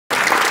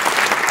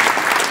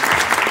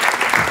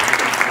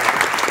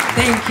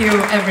Thank you,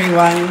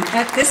 everyone.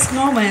 At this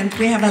moment,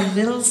 we have a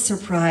little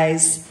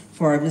surprise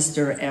for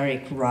Mr.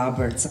 Eric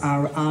Roberts,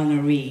 our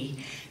honoree.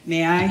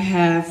 May I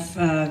have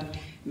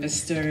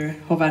Mr.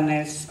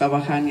 Hovhannes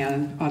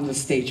Babakhanyan on the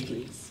stage,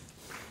 please.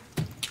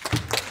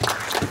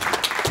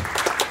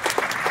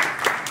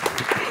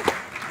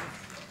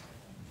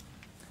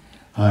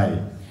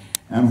 Hi,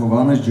 I'm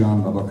Hovhannes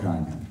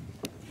Babakhanyan.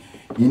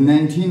 In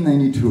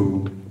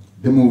 1992,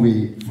 the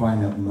movie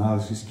Final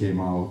Analysis came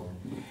out,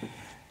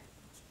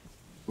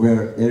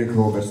 where Eric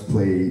Roberts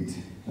played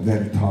a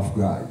very tough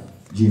guy,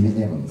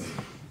 Jimmy Evans.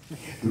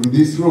 Through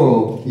this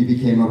role, he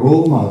became a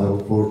role model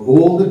for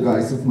all the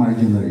guys of my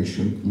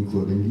generation,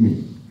 including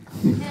me.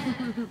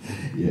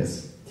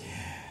 Yes.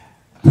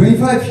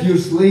 25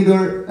 years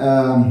later,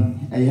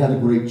 I had a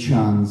great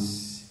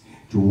chance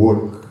to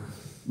work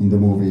in the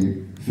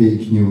movie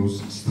Fake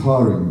News,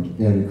 starring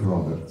Eric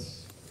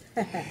Roberts.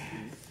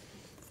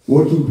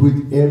 Working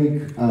with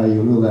Eric, I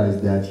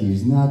realized that he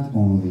is not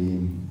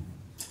only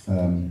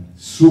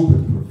super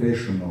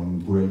professional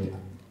and great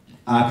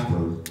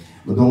actor,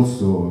 but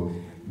also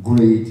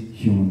great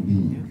human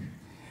being.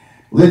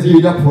 Let's give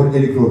it up for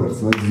Eric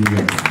Roberts. Let's give it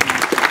up.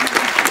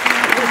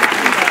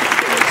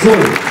 So,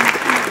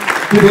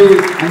 today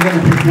I'm going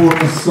to perform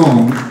a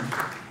song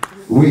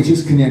which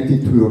is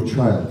connected to your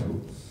childhood.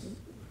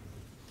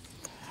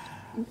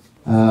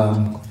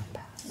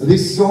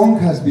 This song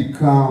has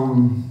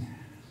become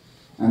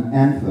an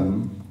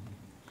anthem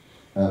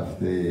of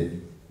the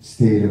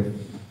state of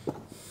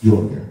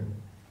Georgia,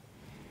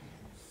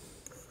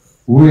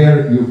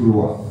 where you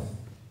grew up.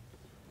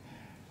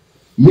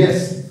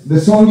 Yes, the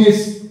song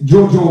is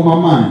Georgia on My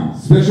Mind,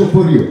 special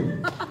for you.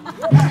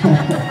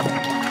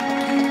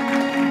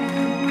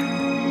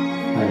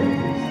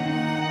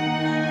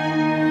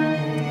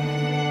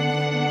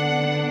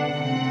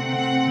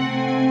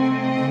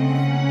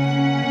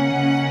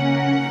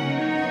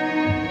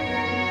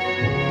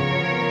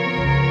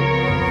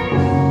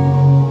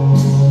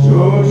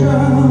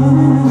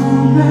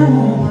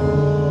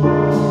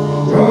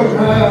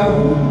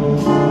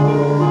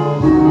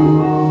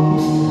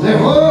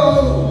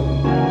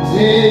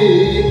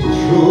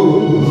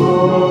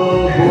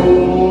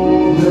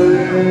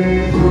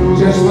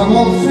 Just one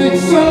more sweet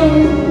song,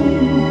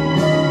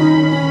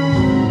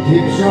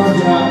 keep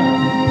Georgia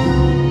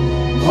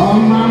on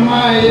my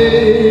mind.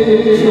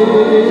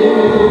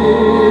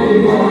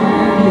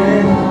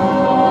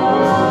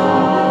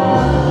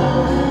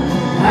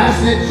 I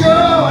said,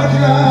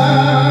 Georgia,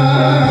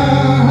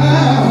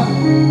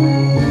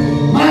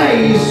 my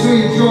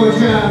sweet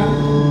Georgia,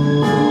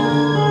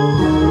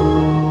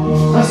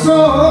 a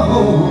song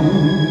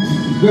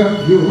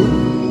of you.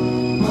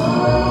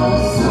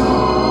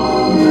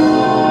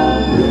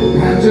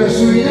 And just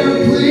sweet and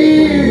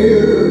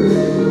clear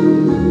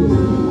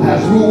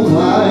as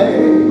moonlight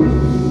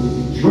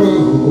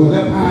through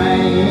the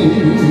pine.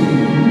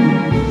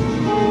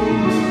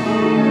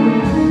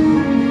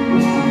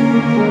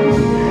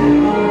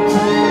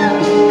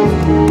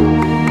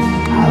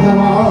 The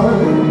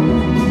Lord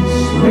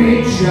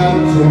reach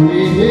out to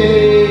me,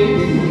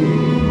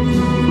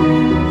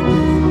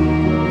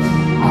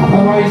 I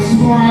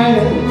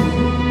smile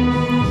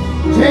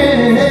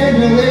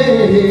tenderly.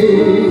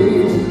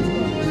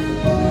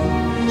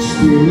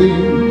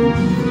 Feeling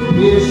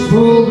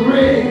peaceful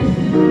rain,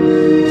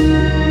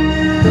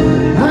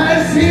 I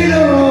see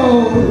the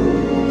road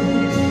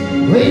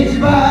leads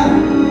back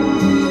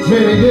to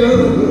you,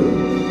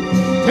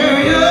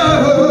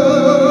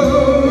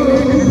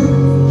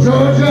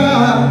 Georgia,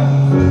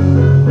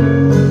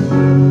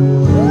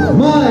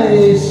 my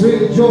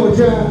sweet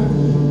Georgia.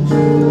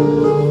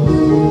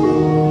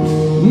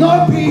 No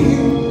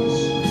peace,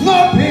 no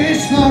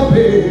peace, no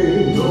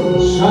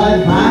peace I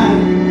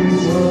find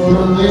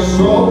from this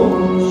soul,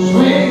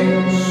 sweet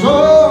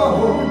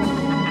soul.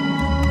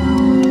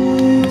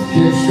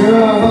 Keep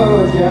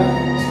Georgia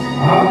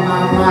on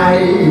my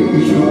mind,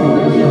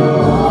 Georgia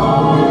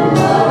on my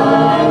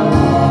mind.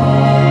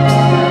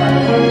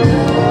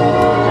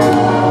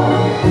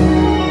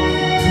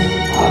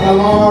 The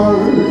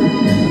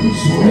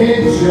Lord's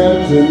reached out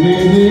to me,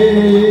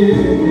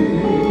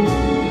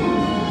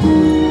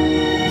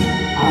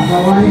 and I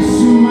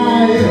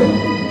smile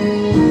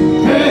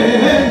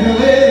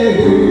tenderly.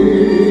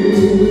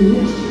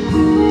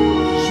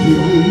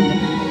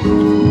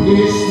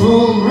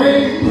 Peaceful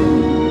rain,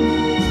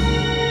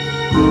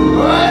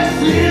 I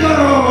see the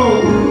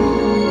road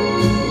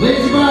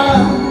leads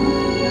back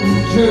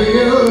to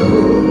you,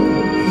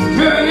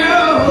 Georgia,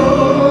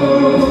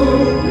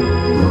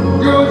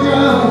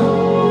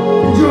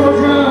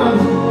 Georgia,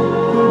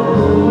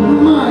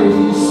 my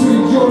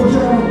sweet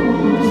Georgia.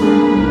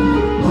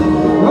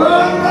 Oh,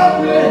 no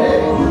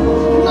peace,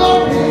 no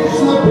peace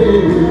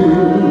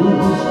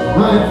I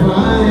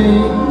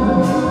find,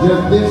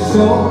 just this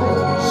soul,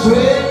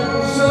 sweet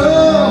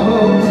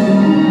soul.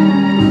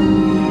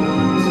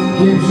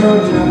 Keep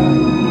Georgia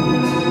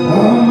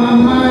on my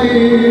mind.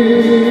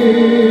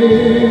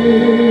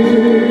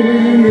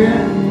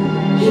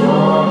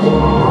 Georgia,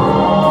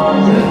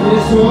 just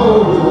this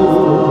soul,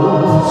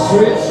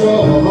 sweet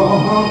soul,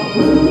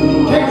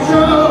 take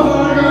sugar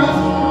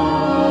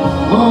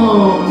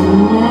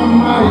on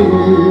my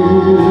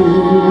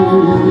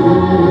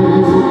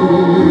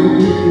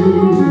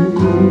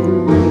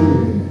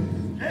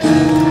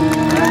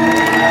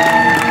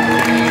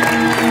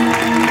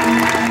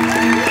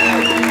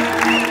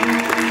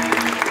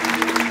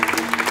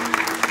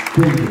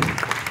Thank you.